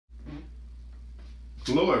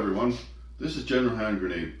Hello everyone, this is General Hand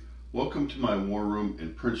Grenade. Welcome to my war room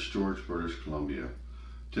in Prince George, British Columbia.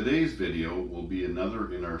 Today's video will be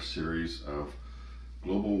another in our series of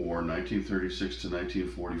Global War 1936 to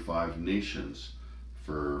 1945 Nations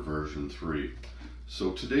for version 3.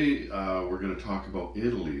 So today we're going to talk about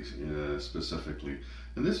Italy specifically.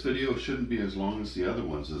 And this video shouldn't be as long as the other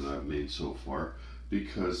ones that I've made so far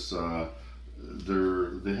because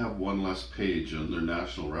they have one less page on their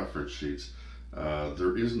national reference sheets.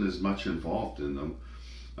 There isn't as much involved in them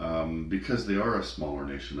because they are a smaller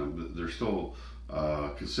nation. They're still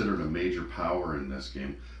considered a major power in this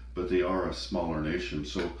game, but they are a smaller nation.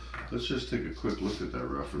 So let's just take a quick look at that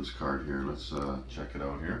reference card here. Let's check it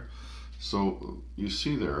out here. So you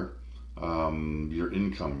see there your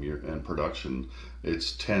income and production,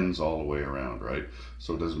 it's tens all the way around, right?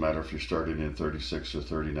 So it doesn't matter if you're starting in 36 or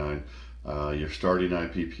 39. Your starting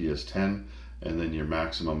IPP is 10, and then your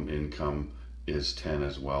maximum income is 10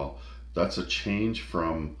 as well. That's a change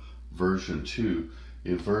from version 2.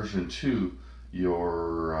 In version 2,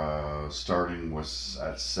 your starting was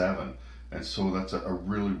at 7, and so that's a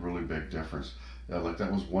really big difference. Like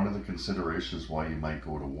that was one of the considerations why you might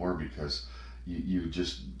go to war, because you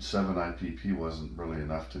just 7 IPP wasn't really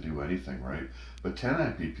enough to do anything, right? But 10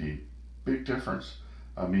 IPP, big difference.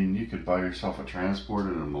 I mean, you could buy yourself a transport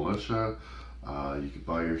and a militia. You could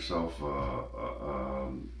buy yourself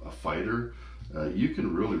a fighter. You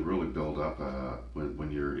can really build up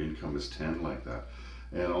when your income is 10 like that.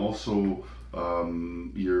 And also,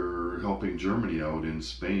 you're helping Germany out in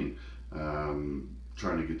Spain,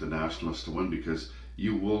 trying to get the nationalists to win, because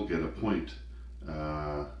you will get a point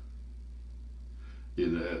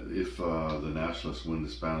if the nationalists win the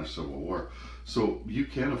Spanish Civil War. So you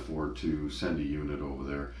can afford to send a unit over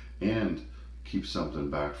there and keep something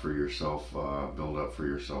back for yourself, build up for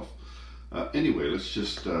yourself. Anyway, let's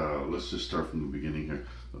just start from the beginning here.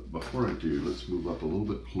 Before I do, let's move up a little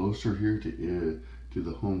bit closer here to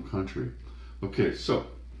the home country. Okay, so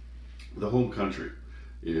the home country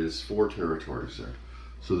is 4 territories there.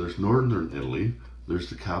 So there's northern Italy, there's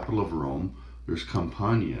the capital of Rome, there's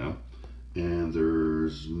Campania, and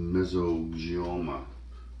there's Mezzogiorno.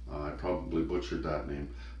 I probably butchered that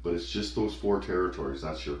name, but it's just those 4 territories.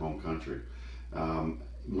 That's your home country.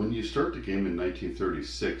 When you start the game in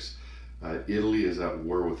 1936, Italy is at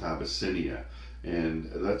war with Abyssinia, and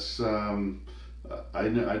that's I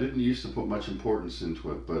didn't used to put much importance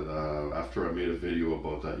into it, but after I made a video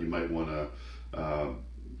about that, you might want to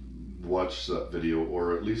watch that video,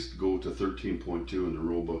 or at least go to 13.2 in the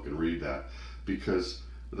rule book and read that, because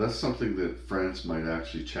that's something that France might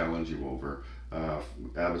actually challenge you over.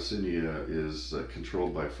 Abyssinia is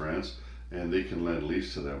controlled by France, and they can lend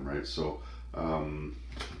lease to them, right? So,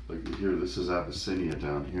 like here, this is Abyssinia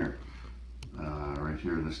down here, right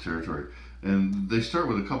here in this territory. And they start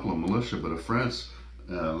with a couple of militia, but if France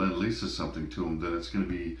lend leases something to them, then it's going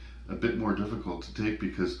to be a bit more difficult to take,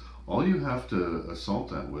 because all you have to assault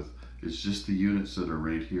that with is just the units that are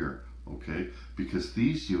right here, okay? Because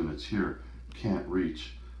these units here can't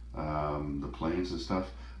reach the planes and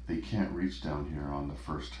stuff. They can't reach down here on the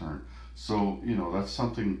first turn. So, you know, that's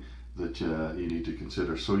something that you need to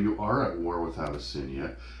consider. So you are at war with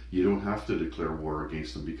Abyssinia. You don't have to declare war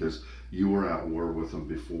against them, because you were at war with them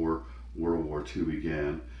before World War II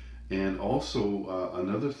began. And also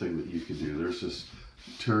another thing that you can do, there's this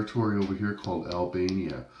territory over here called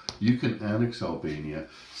Albania. You can annex Albania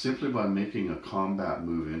simply by making a combat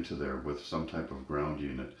move into there with some type of ground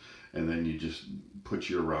unit, and then you just put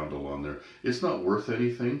your roundel on there. It's not worth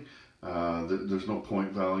anything. There's no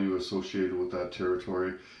point value associated with that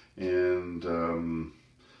territory, and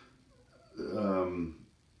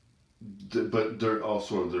but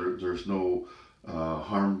there's no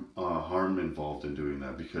harm involved in doing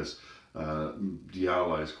that, because the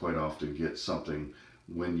Allies quite often get something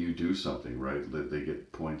when you do something, right? They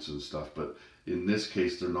get points and stuff, but in this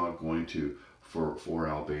case they're not going to for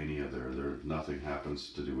Albania. There nothing happens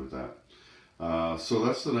to do with that. So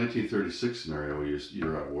that's the 1936 scenario.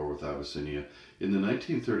 You're at war with Abyssinia. In the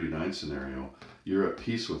 1939 scenario, you're at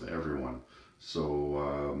peace with everyone.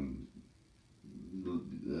 So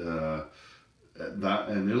that,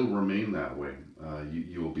 and it'll remain that way.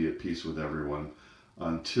 You will be at peace with everyone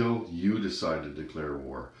until you decide to declare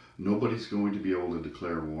war. Nobody's going to be able to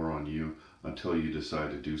declare war on you until you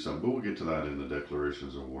decide to do something. But we'll get to that in the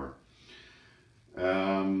declarations of war.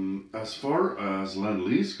 As far as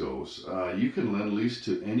lend-lease goes, you can lend-lease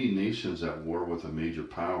to any nations at war with a major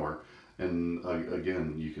power, and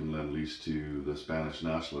again, you can lend-lease to the Spanish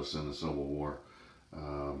nationalists in the Civil War,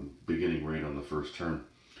 beginning right on the first turn.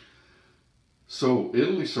 So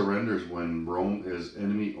Italy surrenders when Rome is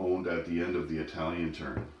enemy owned at the end of the Italian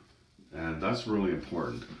turn. And that's really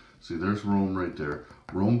important. See, there's Rome right there.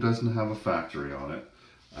 Rome doesn't have a factory on it.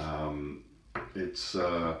 Um,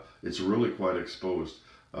 it's really quite exposed.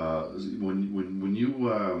 When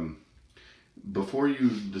you before you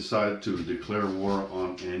decide to declare war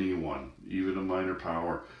on anyone, even a minor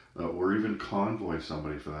power, or even convoy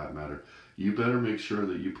somebody for that matter, you better make sure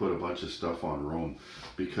that you put a bunch of stuff on Rome,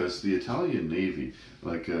 because the Italian Navy,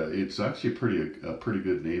 it's actually a pretty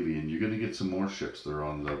good Navy, and you're going to get some more ships. They're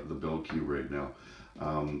on the build queue right now.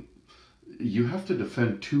 Um, you have to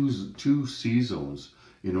defend two sea zones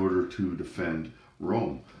in order to defend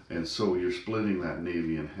Rome, and so you're splitting that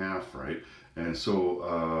Navy in half, right? And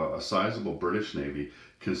so a sizable British Navy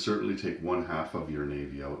can certainly take one half of your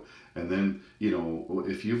Navy out. And then,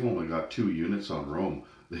 if you've only got 2 units on Rome,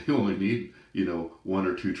 they only need, 1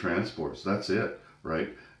 or 2 transports. That's it, right?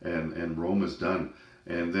 And Rome is done.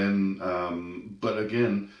 And then, but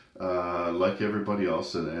again, like everybody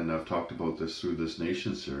else, and I've talked about this through this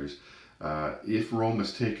nation series, if Rome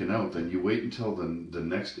is taken out, then you wait until the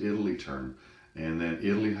next Italy turn, and then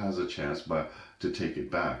Italy has a chance to take it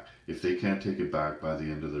back. If they can't take it back by the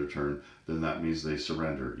end of their turn, then that means they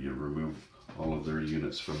surrender. You remove all of their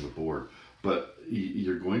units from the board. But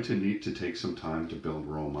you're going to need to take some time to build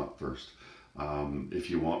Rome up first. If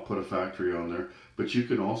you want, put a factory on there, but you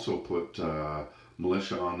can also put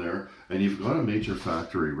militia on there, and you've got a major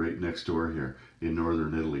factory right next door here in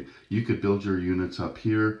northern Italy. You could build your units up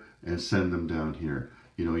here and send them down here.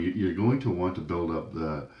 You're going to want to build up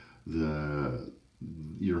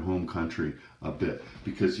your home country a bit,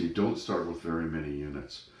 because you don't start with very many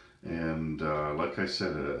units. And like I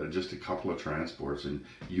said, just a couple of transports and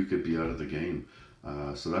you could be out of the game.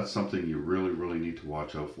 So that's something you really, really need to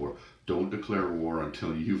watch out for. Don't declare war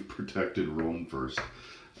until you've protected Rome first.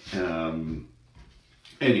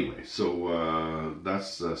 Anyway, so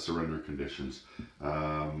that's surrender conditions.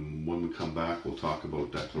 When we come back, we'll talk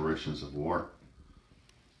about declarations of war.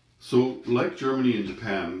 So, like Germany and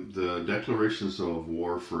Japan, the declarations of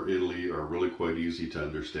war for Italy are really quite easy to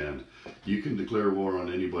understand. You can declare war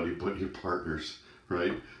on anybody but your partners,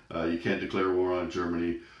 right? You can't declare war on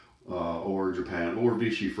Germany or Japan or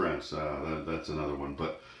Vichy France. That's another one.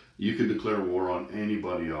 But you can declare war on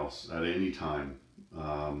anybody else at any time.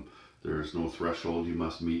 There's no threshold you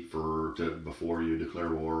must meet before you declare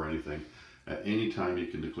war or anything. At any time you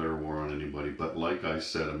can declare war on anybody. But like I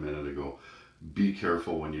said a minute ago, be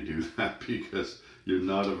careful when you do that, because you're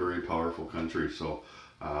not a very powerful country. So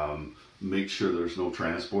make sure there's no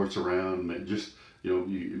transports around. Just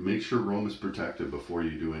you make sure Rome is protected before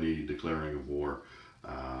you do any declaring of war.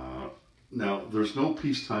 Now, there's no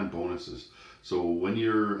peacetime bonuses. So when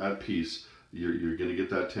you're at peace, you're going to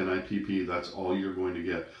get that 10 IPP. That's all you're going to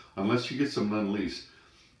get, unless you get some Lend-Lease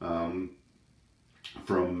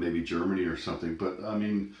from maybe Germany or something. But I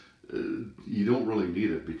mean, you don't really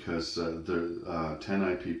need it, because the 10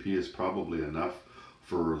 IPP is probably enough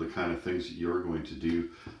for the kind of things that you're going to do,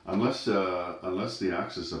 unless the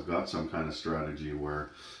Axis have got some kind of strategy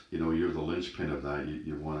where you're the linchpin of that.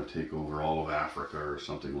 You want to take over all of Africa or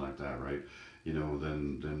something like that, right?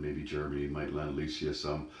 Then maybe Germany might Lend-Lease you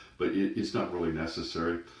some, but it's not really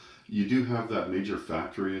necessary. You do have that major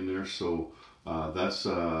factory in there, so that's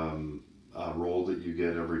a role that you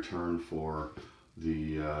get every turn for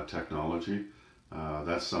the technology.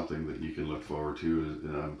 That's something that you can look forward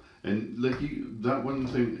to, and that one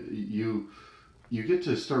thing, you get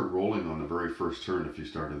to start rolling on the very first turn if you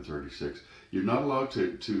start in 36. You're not allowed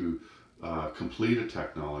to complete a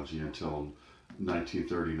technology until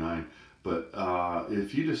 1939. But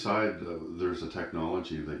if you decide there's a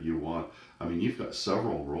technology that you want, I mean, you've got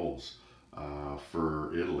several roles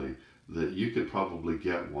for Italy that you could probably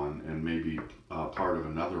get one and maybe part of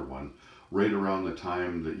another one right around the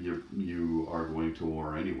time that you are going to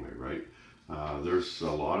war anyway, right? There's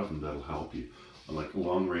a lot of them that'll help you, like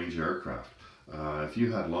long-range aircraft. If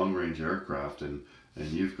you had long-range aircraft and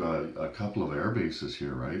you've got a couple of air bases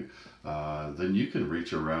here, right? Then you can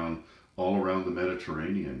reach all around the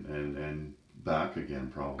Mediterranean and back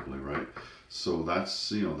again, probably, right? So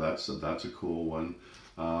that's a cool one.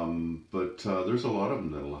 But there's a lot of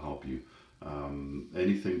them that'll help you.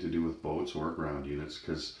 Anything to do with boats or ground units,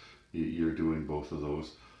 because you're doing both of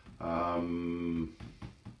those.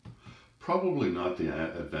 Probably not the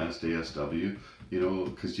advanced ASW,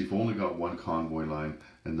 because you've only got one convoy line,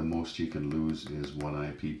 and the most you can lose is 1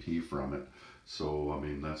 IPP from it. So, I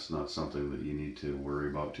mean, that's not something that you need to worry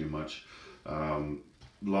about too much.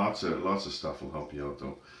 Lots of stuff will help you out,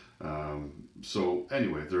 though. So,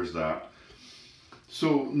 anyway, there's that.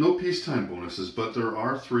 So no peacetime bonuses, but there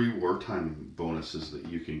are 3 wartime bonuses that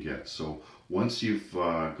you can get. So once you've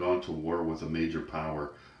gone to war with a major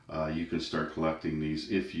power, you can start collecting these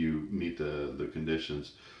if you meet the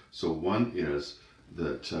conditions. So one is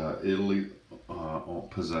that Italy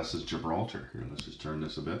possesses Gibraltar. Here, let's just turn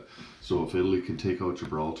this a bit. So if Italy can take out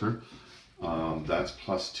Gibraltar, that's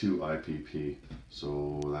 +2 IPP.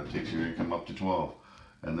 So that takes your income up to 12.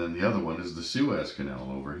 And then the other one is the Suez Canal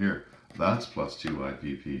over here. That's +2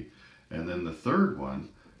 IPP. And then the third one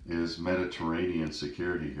is Mediterranean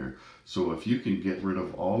security here. So if you can get rid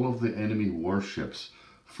of all of the enemy warships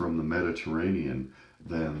from the Mediterranean,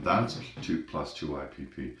 then that's +2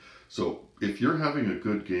 IPP. So if you're having a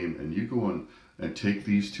good game and you go and take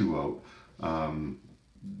these 2 out,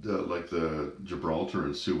 like the Gibraltar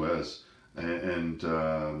and Suez, and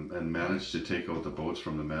manage to take out the boats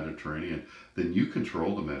from the Mediterranean, then you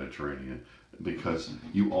control the Mediterranean, because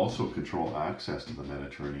you also control access to the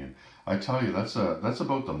Mediterranean. I tell you, that's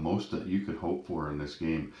about the most that you could hope for in this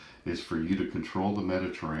game, is for you to control the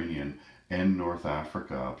Mediterranean and North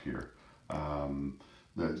Africa up here.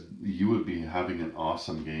 That you would be having an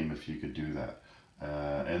awesome game if you could do that.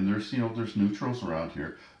 And there's there's neutrals around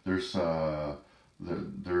here. There's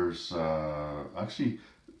actually,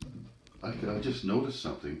 I just noticed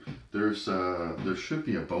something. There should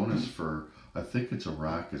be a bonus for, I think it's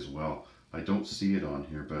Iraq as well. I don't see it on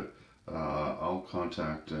here, but I'll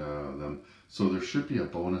contact them. So there should be a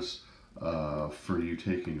bonus for you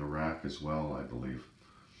taking Iraq as well, I believe.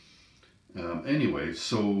 Anyway,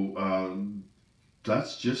 so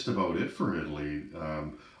that's just about it for Italy.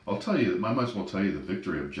 I'll tell you, I might as well tell you the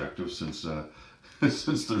victory objective, since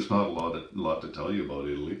since there's not a lot to tell you about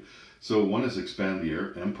Italy. So one is expand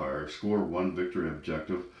the empire, score 1 victory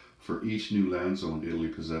objective for each new land zone Italy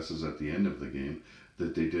possesses at the end of the game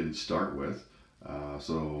that they didn't start with.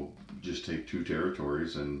 So just take 2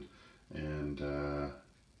 territories and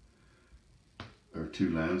or 2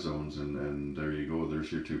 land zones, and there you go.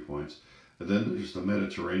 There's your 2 points. And then there's the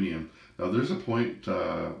Mediterranean. Now there's a point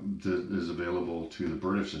that is available to the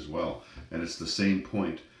British as well, and it's the same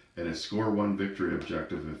point, and it's score 1 victory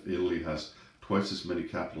objective if Italy has twice as many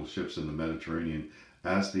capital ships in the Mediterranean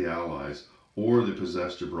as the Allies, or they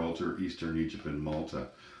possess Gibraltar, Eastern Egypt, and Malta.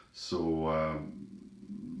 So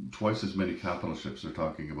twice as many capital ships. They're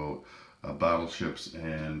talking about battleships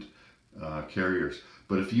and carriers.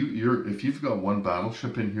 But if you've got 1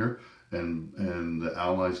 battleship in here, and the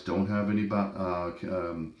Allies don't have any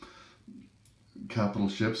capital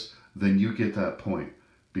ships, then you get that point,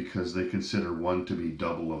 because they consider 1 to be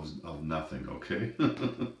double of nothing. Okay.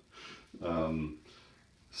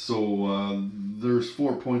 So there's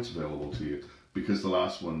 4 points available to you, because the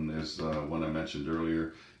last one is one I mentioned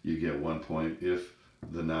earlier. You get 1 point if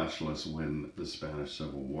the nationalists win the Spanish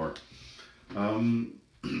Civil War.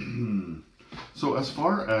 So as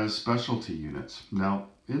far as specialty units, now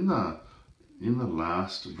in the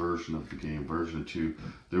last version of the game, version 2,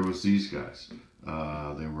 there was these guys.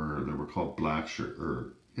 They were called black shirt,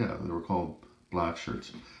 they were called black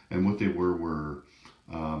shirts, and what they were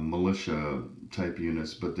militia type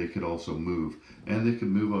units, but they could also move, and they could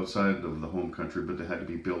move outside of the home country, but they had to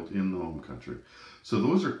be built in the home country. So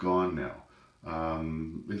those are gone now.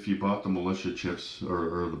 If you bought the militia chips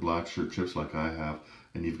or the black shirt chips like I have,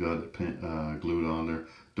 and you've got it glued on there,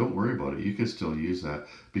 don't worry about it. You can still use that,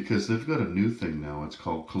 because they've got a new thing now. It's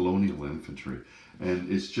called colonial infantry, and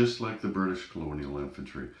it's just like the British colonial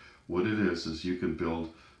infantry. What it is you can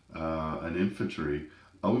build an infantry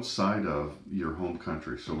outside of your home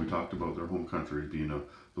country. So we talked about their home country being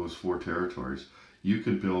those 4 territories. You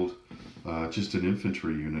can build just an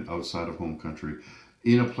infantry unit outside of home country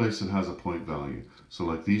in a place that has a point value. So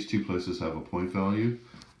like these 2 places have a point value.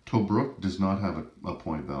 Tobruk does not have a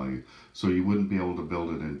point value, so you wouldn't be able to build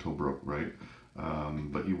it in Tobruk, right?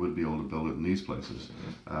 But you would be able to build it in these places.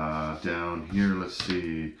 Down here, let's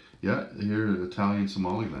see, yeah, here, Italian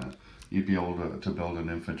Somaliland. You'd be able to build an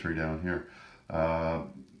infantry down here.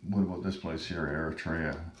 What about this place here,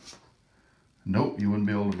 Eritrea? Nope, you wouldn't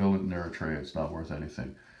be able to build it in Eritrea. It's not worth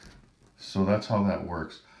anything. So that's how that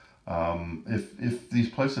works. If these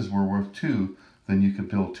places were worth 2, then you could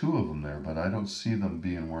build 2 of them there, but I don't see them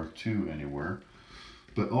being worth 2 anywhere.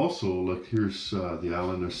 But also, look, here's the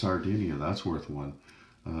island of Sardinia. That's worth 1.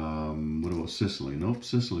 What about Sicily? Nope,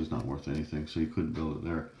 Sicily's not worth anything, so you couldn't build it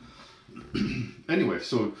there. Anyway,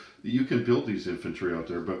 so you can build these infantry out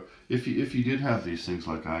there, but if you did have these things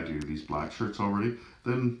like I do, these black shirts already,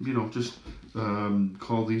 then just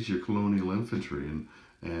call these your colonial infantry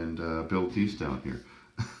and build these down here.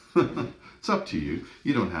 It's up to you.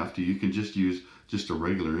 You don't have to. You can just use just a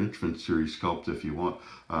regular infantry sculpt if you want.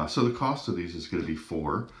 So the cost of these is going to be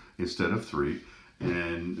 4 instead of 3,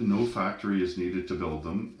 and no factory is needed to build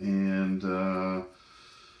them. And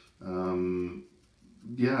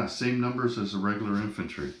yeah, same numbers as a regular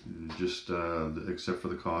infantry, just except for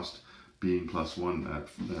the cost being +1 at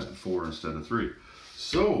 4 instead of 3.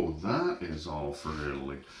 So that is all for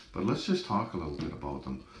Italy. But let's just talk a little bit about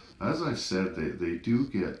them. As I said, they do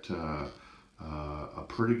get a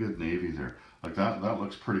pretty good navy there. Like that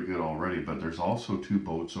looks pretty good already, but there's also 2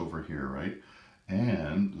 boats over here, right?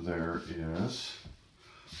 And there's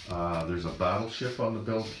a battleship on the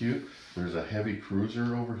build queue. There's a heavy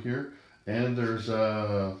cruiser over here, and there's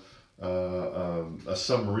a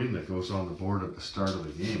submarine that goes on the board at the start of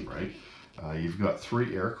the game, right? You've got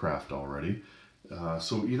 3 aircraft already.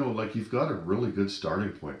 So, you know, like you've got a really good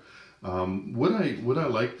starting point. What I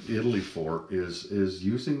like Italy for is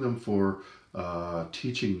using them for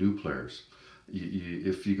teaching new players.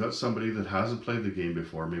 If you got somebody that hasn't played the game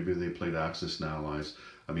before, maybe they played Axis and Allies.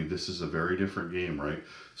 I mean, this is a very different game, right?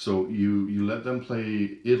 So you let them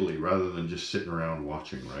play Italy rather than just sitting around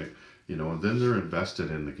watching, right? You know, and then they're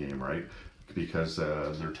invested in the game, right? Because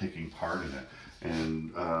they're taking part in it.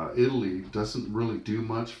 And Italy doesn't really do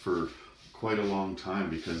much for quite a long time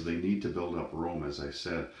because they need to build up Rome, as I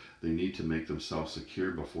said. They need to make themselves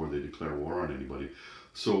secure before they declare war on anybody.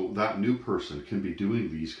 So that new person can be doing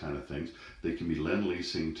these kind of things. They can be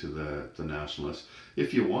lend-leasing to the nationalists.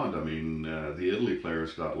 If you want, I mean, the Italy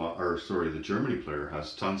player's got, the Germany player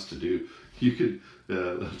has tons to do. You could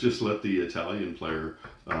just let the Italian player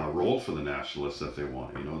roll for the nationalists if they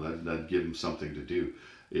want. You know, that'd give them something to do.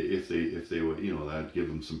 If they would, you know, that'd give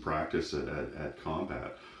them some practice at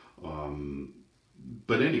combat.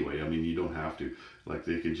 But anyway, I mean, you don't have to. Like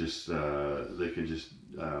they can just do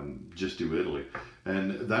Italy,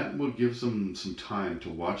 and that will give them some time to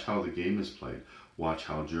watch how the game is played, watch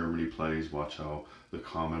how Germany plays, watch how the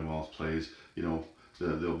Commonwealth plays. You know,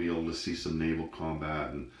 they'll be able to see some naval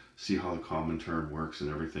combat and see how the Comintern works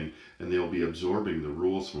and everything, and they'll be absorbing the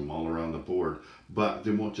rules from all around the board. But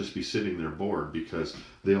they won't just be sitting there bored, because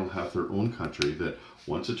they'll have their own country that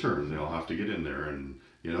once a turn they'll have to get in there and,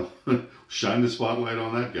 you know, shine the spotlight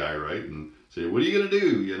on that guy, right? And say, what are you gonna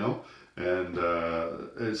do, you know?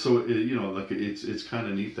 And so, you know, like it's kind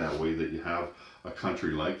of neat that way that you have a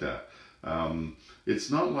country like that.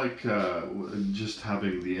 It's not like just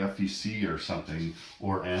having the FEC or something,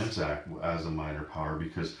 or ANZAC as a minor power,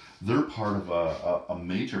 because they're part of a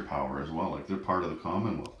major power as well. Like they're part of the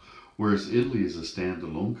Commonwealth. Whereas Italy is a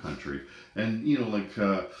standalone country. And, you know, like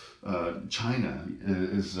China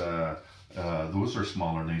is, those are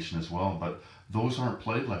smaller nation as well, but those aren't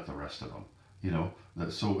played like the rest of them, you know.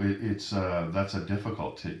 So that's a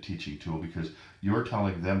difficult teaching tool, because you're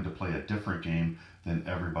telling them to play a different game than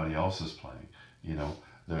everybody else is playing, you know.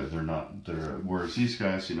 Whereas these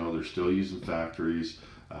guys, you know, they're still using factories,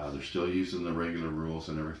 they're still using the regular rules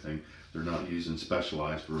and everything. They're not using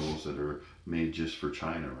specialized rules that are made just for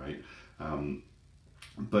China, right?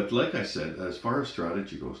 But like I said, as far as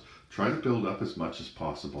strategy goes, try to build up as much as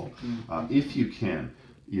possible. If you can,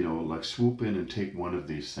 you know, like swoop in and take one of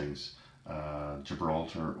these things,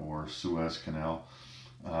 Gibraltar or Suez Canal.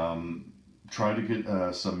 Try to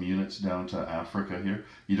get some units down to Africa here.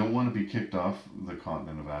 You don't want to be kicked off the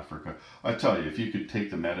continent of Africa. I tell you, if you could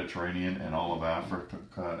take the Mediterranean and all of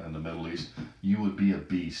Africa and the Middle East, you would be a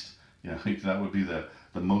beast. Yeah, that would be the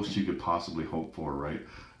most you could possibly hope for, right?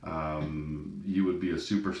 You would be a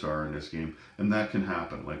superstar in this game, and that can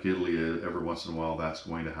happen. Like Italy, every once in a while, that's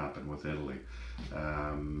going to happen with Italy.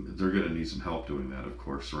 They're going to need some help doing that, of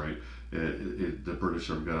course, right? The British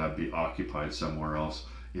are going to be occupied somewhere else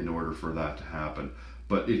in order for that to happen.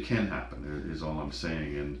 But it can happen, is all I'm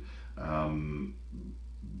saying. And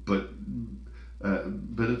but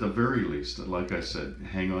at the very least, like I said,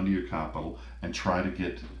 hang on to your capital and try to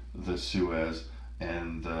get the Suez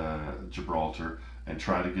and Gibraltar, and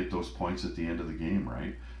try to get those points at the end of the game,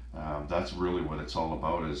 right? That's really what it's all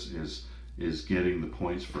about, is getting the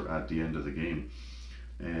points at the end of the game.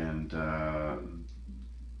 And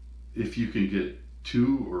if you can get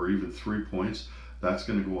 2 or even 3 points, that's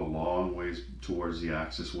going to go a long ways towards the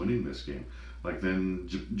Axis winning this game. Like then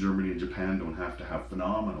Germany and Japan don't have to have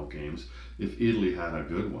phenomenal games. If Italy had a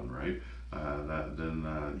good one, right?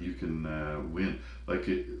 Then you can win. Like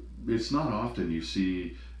it's not often you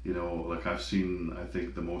see, you know, like I've seen, I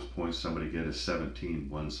think the most points somebody get is 17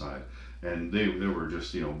 one side, and they were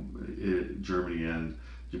just, you know, Germany and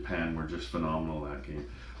Japan were just phenomenal that game.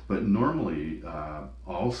 But normally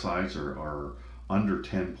all sides are under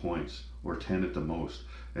 10 points, or 10 at the most.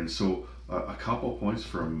 And so a couple points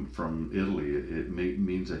from Italy,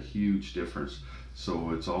 means a huge difference.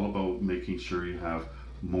 So it's all about making sure you have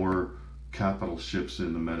more capital ships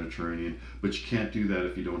in the Mediterranean, but you can't do that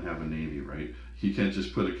if you don't have a navy, right? You can't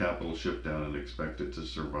just put a capital ship down and expect it to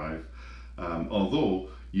survive. Although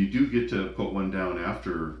you do get to put one down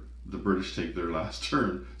after the British take their last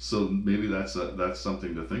turn, so maybe that's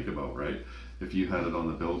something to think about, right? If you had it on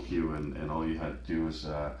the build queue and all you had to do was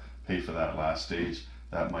pay for that last stage,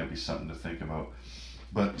 that might be something to think about.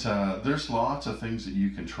 But there's lots of things that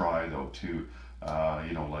you can try though too.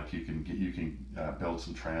 You know, like you can build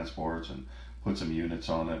some transports and put some units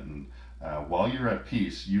on it, and while you're at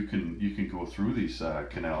peace, you can go through these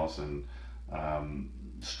canals and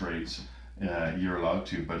straits. You're allowed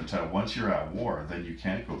to, but once you're at war, then you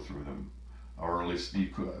can't go through them, or at least the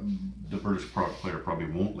British player probably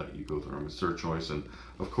won't let you go through them. It's their choice, and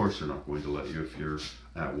of course they're not going to let you if you're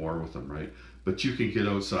at war with them, right? But you can get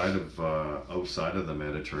outside of the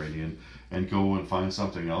Mediterranean and go and find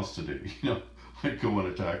something else to do. You know, like go and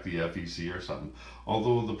attack the FEC or something.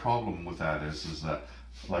 Although the problem with that is that,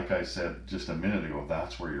 like I said just a minute ago,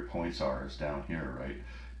 that's where your points are, is down here, right?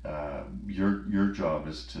 Your job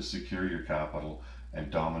is to secure your capital and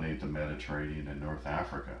dominate the Mediterranean and North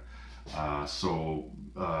Africa.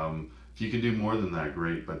 If you can do more than that,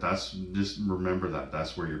 great. But just remember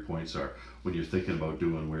that's where your points are when you're thinking about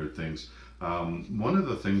doing weird things. One of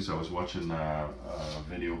the things, I was watching a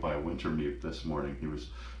video by Wintermute this morning. He was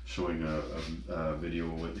showing a video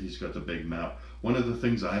with, he's got the big map. One of the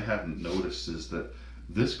things I hadn't noticed is that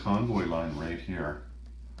this convoy line right here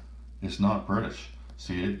is not British.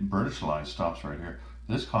 See, British line stops right here.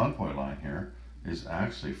 This convoy line here is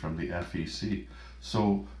actually from the FEC.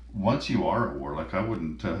 So once you are at war, like I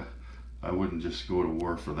wouldn't just go to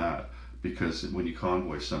war for that, because when you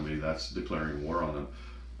convoy somebody, that's declaring war on them.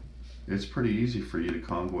 It's pretty easy for you to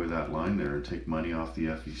convoy that line there and take money off the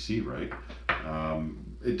FEC, right?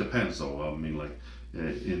 It depends though. I mean, like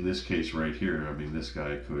in this case right here, I mean, this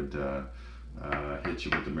guy could hit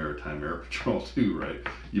you with the Maritime Air Patrol too, right?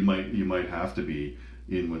 You might have to be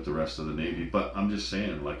in with the rest of the Navy. But I'm just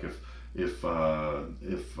saying, like if you've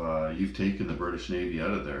taken the British Navy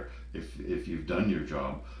out of there, if you've done your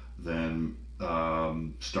job, then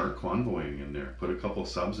start convoying in there. Put a couple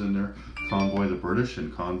subs in there, convoy the British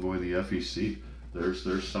and convoy the FEC.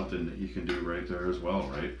 There's something that you can do right there as well,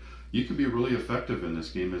 right? You could be really effective in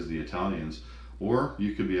this game as the Italians, or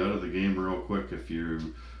you could be out of the game real quick if you're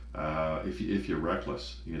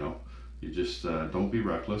reckless. You know, you just don't be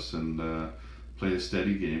reckless and play a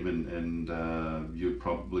steady game, and you'd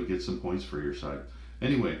probably get some points for your side.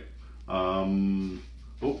 Anyway,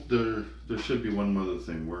 there should be one other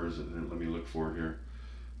thing. Where is it? Let me look for it here.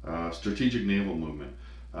 Strategic naval movement.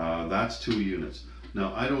 That's 2 units.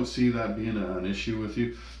 Now, I don't see that being an issue with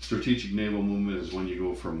you. Strategic naval movement is when you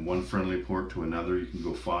go from one friendly port to another. You can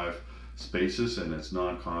go 5 spaces, and it's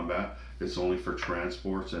non-combat. It's only for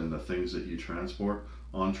transports and the things that you transport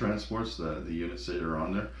on transports, the units that are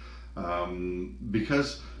on there.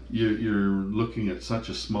 Because you're looking at such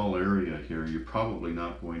a small area here, you're probably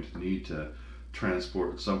not going to need to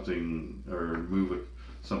transport something or move it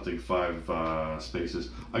something 5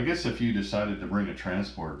 spaces. I guess if you decided to bring a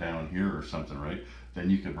transport down here or something, right, then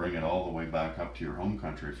you could bring it all the way back up to your home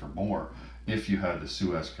country for more if you had the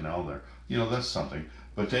Suez Canal there. You know, that's something.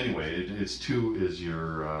 But anyway, it's 2 is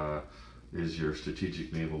your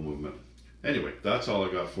strategic naval movement. Anyway, that's all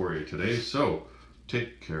I got for you today. So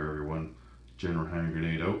take care, everyone. General Hand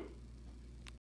Grenade out.